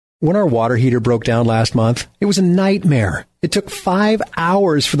When our water heater broke down last month, it was a nightmare. It took 5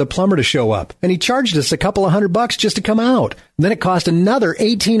 hours for the plumber to show up, and he charged us a couple of $100 just to come out. Then it cost another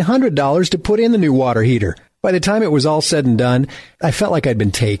 $1,800 to put in the new water heater. By the time it was all said and done, I felt like I'd been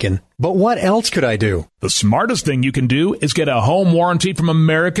taken. But what else could I do? The smartest thing you can do is get a home warranty from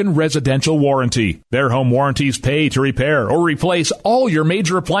American Residential Warranty. Their home warranties pay to repair or replace all your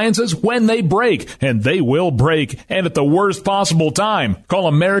major appliances when they break, and they will break, and at the worst possible time. Call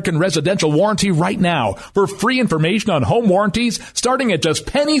American Residential Warranty right now for free information on home warranties starting at just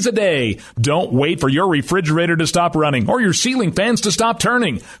pennies a day. Don't wait for your refrigerator to stop running or your ceiling fans to stop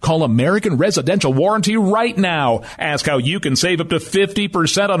turning. Call American Residential Warranty right now. Ask how you can save up to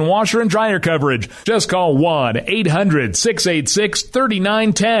 50% on washer and dryer coverage. Just call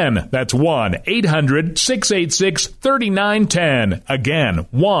 1-800-686-3910. That's 1-800-686-3910. Again,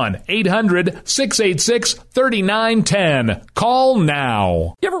 1-800-686-3910. Call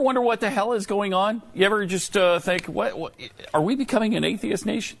now. You ever wonder what the hell is going on? You ever just think, what are we becoming an atheist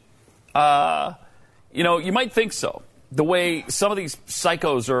nation? You might think so. The way some of these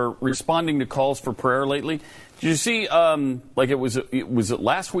psychos are responding to calls for prayer lately. Did you see, it was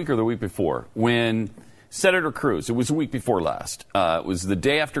last week or the week before, when Senator Cruz, it was the week before last, it was the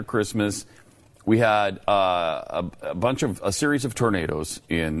day after Christmas, we had a series of tornadoes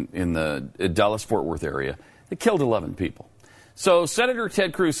in the Dallas-Fort Worth area that killed 11 people. So Senator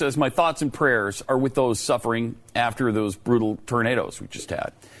Ted Cruz says, my thoughts and prayers are with those suffering after those brutal tornadoes we just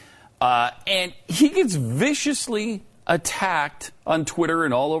had. And he gets viciously attacked on Twitter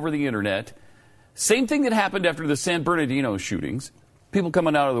and all over the internet. Same thing that happened after the San Bernardino shootings. People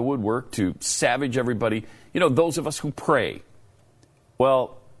coming out of the woodwork to savage everybody. Those of us who pray.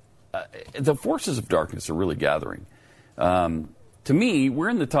 Well, the forces of darkness are really gathering. To me, we're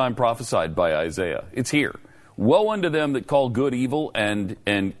in the time prophesied by Isaiah. It's here. Woe unto them that call good evil and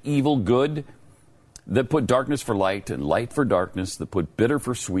evil good, that put darkness for light and light for darkness, that put bitter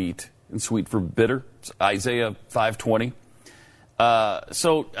for sweet and sweet for bitter. It's Isaiah 5:20.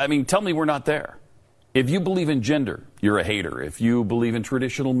 Tell me we're not there. If you believe in gender, you're a hater. If you believe in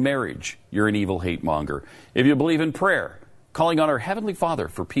traditional marriage, you're an evil hate monger. If you believe in prayer, calling on our Heavenly Father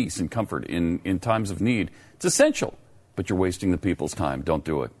for peace and comfort in times of need, it's essential, but you're wasting the people's time. Don't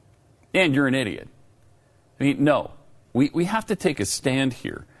do it. And you're an idiot. No. We have to take a stand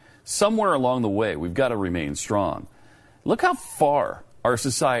here. Somewhere along the way, we've got to remain strong. Look how far our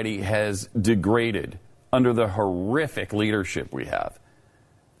society has degraded under the horrific leadership we have.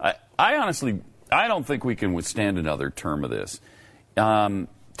 I honestly, I don't think we can withstand another term of this. To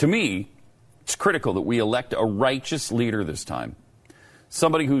me, it's critical that we elect a righteous leader this time.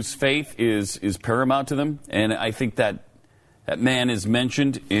 Somebody whose faith is paramount to them. And I think that man is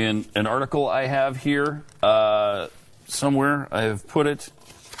mentioned in an article I have here. Somewhere I have put it.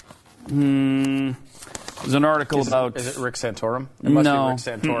 There's an article about... Is it Rick Santorum? It must be Rick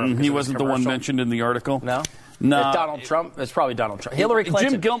Santorum. He wasn't the one mentioned in the article. No? No. It's Donald Trump? It's probably Donald Trump. Hillary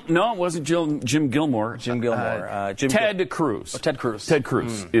Clinton. No, it wasn't Jim Gilmore. Ted Cruz. Oh, Ted Cruz. Ted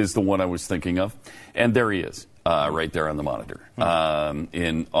Cruz is the one I was thinking of. And there he is, right there on the monitor,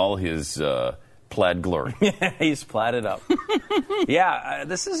 in all his plaid glory. He's plaided up.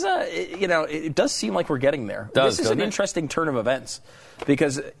 This is, it does seem like we're getting there. This is an interesting turn of events.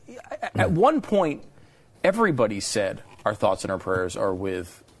 Because at one point, everybody said our thoughts and our prayers are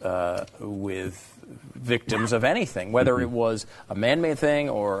with victims of anything, whether it was a man-made thing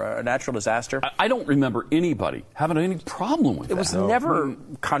or a natural disaster. I don't remember anybody having any problem with it. It was never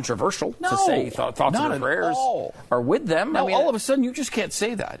controversial to say thoughts and prayers are with them. Now, all of a sudden, you just can't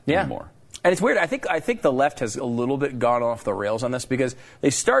say that anymore. And it's weird. I think the left has a little bit gone off the rails on this because they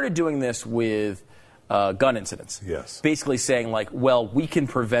started doing this with gun incidents. Yes. Basically saying, we can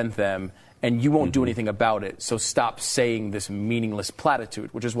prevent them and you won't do anything about it, so stop saying this meaningless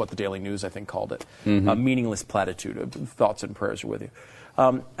platitude, which is what the Daily News, I think, called it. A meaningless platitude of thoughts and prayers are with you.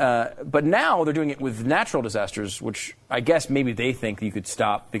 But now they're doing it with natural disasters, which I guess maybe they think you could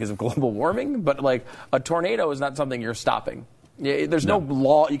stop because of global warming, but a tornado is not something you're stopping. There's no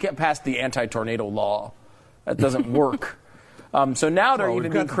law. You can't pass the anti-tornado law. That doesn't work. So now they're even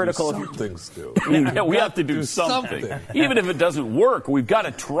being critical of things still. We have to do something. Even if it doesn't work, we've got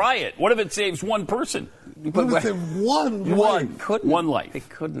to try it. What if it saves one person? But one life. It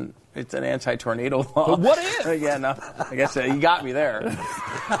couldn't. It's an anti-tornado law. But what if? I guess you got me there.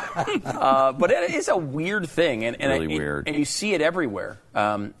 But it is a weird thing, really weird. And you see it everywhere.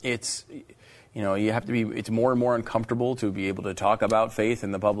 You have to be. It's more and more uncomfortable to be able to talk about faith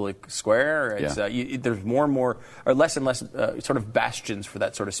in the public square. It's, there's more and more, or less and less, sort of bastions for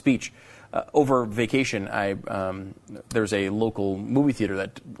that sort of speech. Over vacation, there's a local movie theater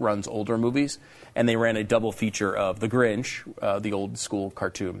that runs older movies, and they ran a double feature of The Grinch, the old school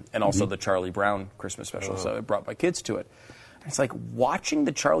cartoon, and also the Charlie Brown Christmas special. So I brought my kids to it. And it's like watching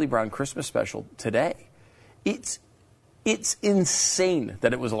the Charlie Brown Christmas special today. It's insane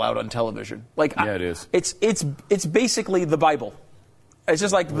that it was allowed on television. It is. It's basically the Bible. It's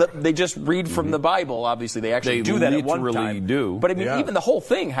just like they just read from the Bible. Obviously, they actually do that at one time. They do. But I mean, even the whole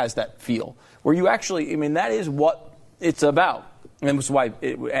thing has that feel where you actually. I mean, that is what it's about, and that's why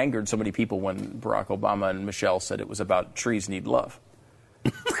it angered so many people when Barack Obama and Michelle said it was about trees need love.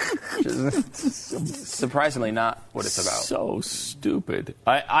 Surprisingly, not what it's about. So stupid.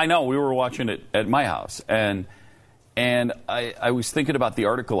 I know. We were watching it at my house, and I was thinking about the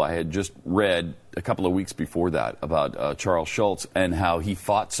article I had just read a couple of weeks before that about Charles Schultz and how he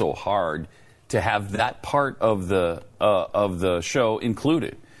fought so hard to have that part of the show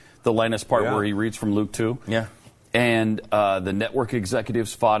included, the Linus part where he reads from Luke 2. Yeah. And the network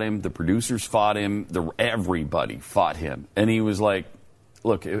executives fought him, the producers fought him, everybody fought him, and he was like,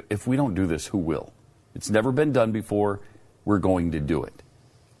 "Look, if we don't do this, who will? It's never been done before. We're going to do it,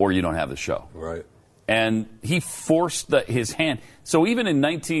 or you don't have the show." Right. And he forced his hand. So even in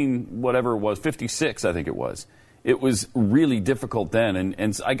 56, I think it was really difficult then.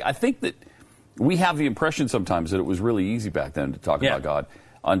 And I think that we have the impression sometimes that it was really easy back then to talk about God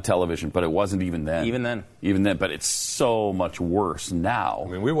on television, but it wasn't even then. Even then. But it's so much worse now.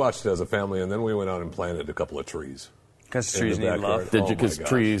 I mean, we watched it as a family, and then we went out and planted a couple of trees. Because trees need love. Because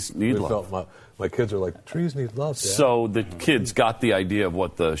trees need love. My kids are like, trees need love, Dad. So the kids got the idea of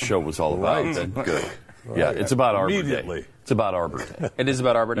what the show was all about. Right. Good. Right. Yeah, it's about Arbor Immediately. Day. It's about Arbor Day. It is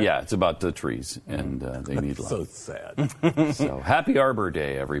about Arbor Day? Yeah, it's about the trees, and they need love. So sad. So happy Arbor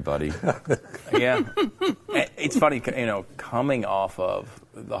Day, everybody. Yeah. It's funny, coming off of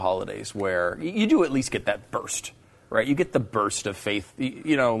the holidays where you do at least get that burst. Right, you get the burst of faith,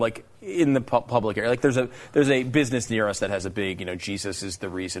 like in the public area. Like there's a business near us that has a big, Jesus is the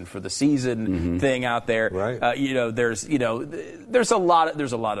reason for the season thing out there. Right. There's a lot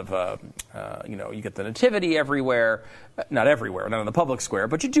of you get the nativity everywhere, not everywhere, not in the public square,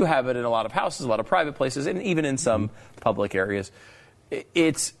 but you do have it in a lot of houses, a lot of private places, and even in some public areas.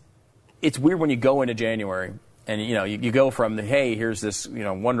 It's weird when you go into January. And, you go from here's this,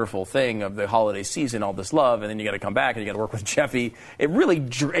 wonderful thing of the holiday season, all this love, and then you got to come back and you got to work with Jeffy. It really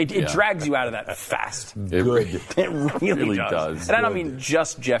drags you out of that fast. It really does. And I don't mean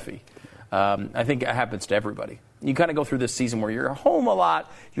just Jeffy. I think it happens to everybody. You kind of go through this season where you're home a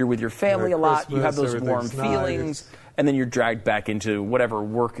lot, you're with your family a lot, you have those warm feelings, and then you're dragged back into whatever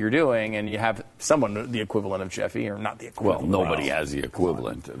work you're doing, and you have someone the equivalent of Jeffy, or not the equivalent. Well, nobody has the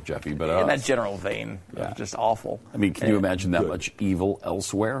equivalent of Jeffy, but in that general vein, it's just awful. I mean, can you imagine that much evil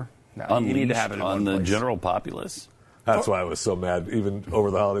elsewhere? No, you need to have it in on one the place. General populace. That's why I was so mad, even over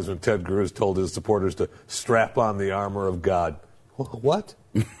the holidays, when Ted Cruz told his supporters to strap on the armor of God. What?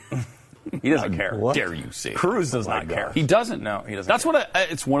 He doesn't care. What dare you say? Cruz does not care. He doesn't. No, he doesn't. That's care.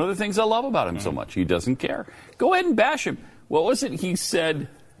 It's one of the things I love about him so much. He doesn't care. Go ahead and bash him. What was it he said?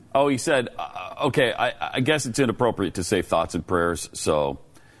 Oh, he said, okay, I guess it's inappropriate to say thoughts and prayers, so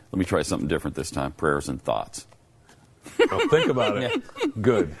let me try something different this time. Prayers and thoughts. Well, think about it.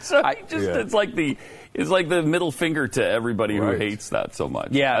 Good. So it's like the middle finger to everybody who hates that so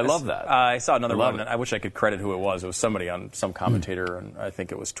much. Yeah, I love that. I saw another one. I wish I could credit who it was. It was somebody on some commentator, and I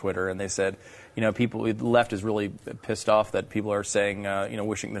think it was Twitter, and they said, people, the left is really pissed off that people are saying,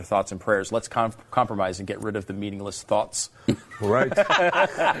 wishing their thoughts and prayers. Let's compromise and get rid of the meaningless thoughts. Right.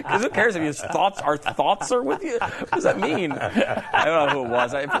 Because who cares if our thoughts are with you? What does that mean? I don't know who it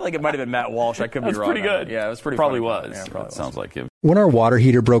was. I feel like it might have been Matt Walsh. I could be wrong. Pretty good. Yeah, it was pretty Probably funny. was. Yeah, probably sounds like him. When our water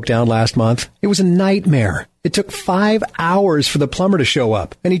heater broke down last month, it was a nightmare. It took 5 hours for the plumber to show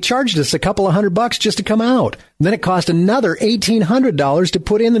up, and he charged us a couple of $100 just to come out. And then it cost another $1,800 to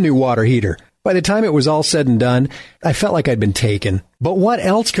put in the new water heater. By the time it was all said and done, I felt like I'd been taken. But what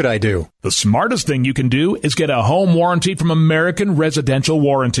else could I do? The smartest thing you can do is get a home warranty from American Residential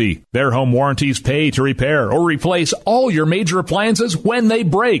Warranty. Their home warranties pay to repair or replace all your major appliances when they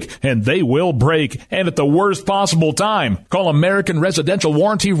break, and they will break, and at the worst possible time. Call American Residential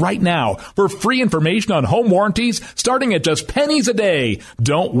Warranty right now for free information on home warranties starting at just pennies a day.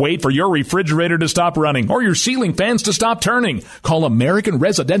 Don't wait for your refrigerator to stop running or your ceiling fans to stop turning. Call American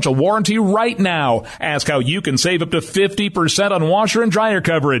Residential Warranty right now. Ask how you can save up to 50% on washing washer and dryer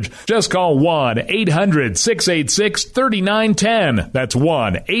coverage. Just call 1-800-686-3910. That's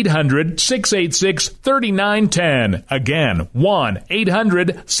 1-800-686-3910. Again,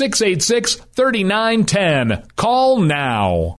 1-800-686-3910. Call now.